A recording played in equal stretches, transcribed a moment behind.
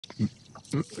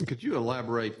Could you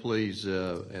elaborate, please,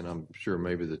 and I'm sure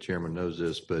maybe the chairman knows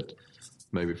this, but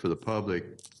maybe for the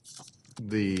public,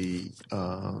 the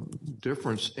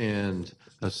difference in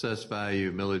assessed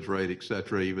value, millage rate, et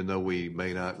cetera, even though we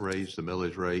may not raise the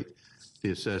millage rate,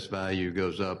 the assessed value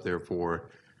goes up. Therefore,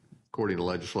 according to the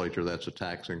legislature, that's a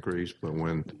tax increase. But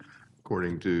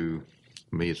according to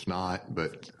me, it's not.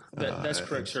 But that's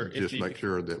correct, sir. Just make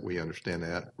sure that we understand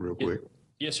that real quick.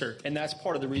 Yes, sir. And that's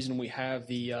part of the reason we have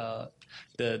the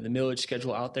millage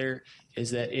schedule out there,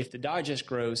 is that if the digest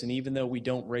grows, and even though we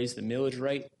don't raise the millage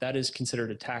rate, that is considered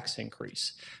a tax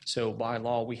increase. So by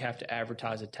law, we have to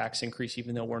advertise a tax increase,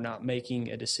 even though we're not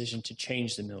making a decision to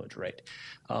change the millage rate.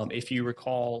 If you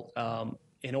recall,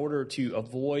 in order to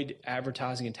avoid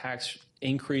advertising a tax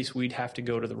increase, we'd have to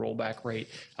go to the rollback rate.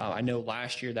 I know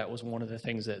last year that was one of the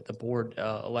things that the board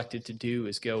elected to do,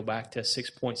 is go back to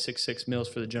 6.66 mils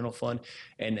for the general fund,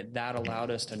 and that allowed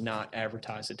us to not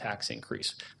advertise a tax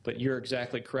increase. But you're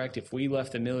exactly correct. If we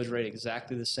left the millage rate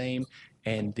exactly the same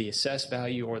and the assessed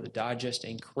value or the digest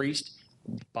increased,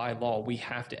 by law, we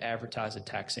have to advertise a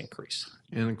tax increase.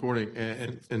 And according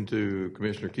and to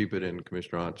Commissioner Cupid and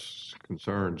Commissioner Ott's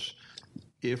concerns,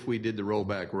 if we did the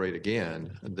rollback rate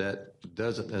again, that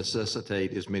doesn't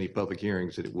necessitate as many public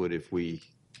hearings that it would if we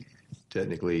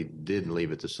technically didn't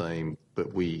leave it the same,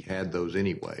 but we had those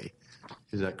anyway.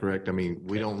 Is that correct? I mean,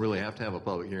 we don't really have to have a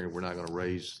public hearing. We're not going to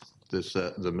raise this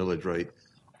the millage rate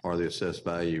or the assessed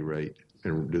value rate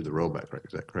and do the rollback rate.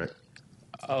 Is that correct?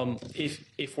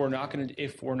 If we're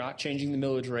not changing the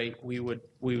millage rate, we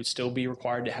would still be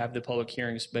required to have the public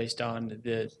hearings based on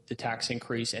the tax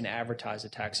increase and advertise a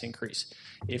tax increase.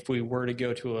 If we were to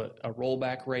go to a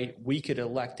rollback rate, we could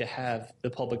elect to have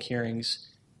the public hearings,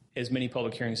 as many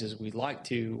public hearings as we'd like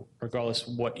to, regardless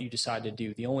of what you decide to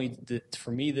do.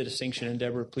 For me, the distinction, and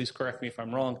Deborah, please correct me if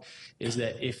I'm wrong, is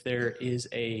that if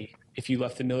you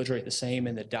left the millage rate the same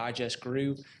and the digest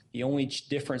grew, the only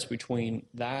difference between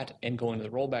that and going to the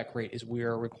rollback rate is we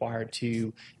are required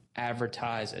to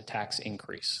advertise a tax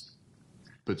increase.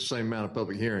 But the same amount of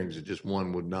public hearings, it just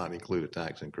one would not include a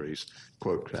tax increase,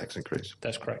 quote, tax increase.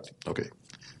 That's correct. Okay.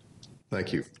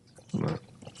 Thank you.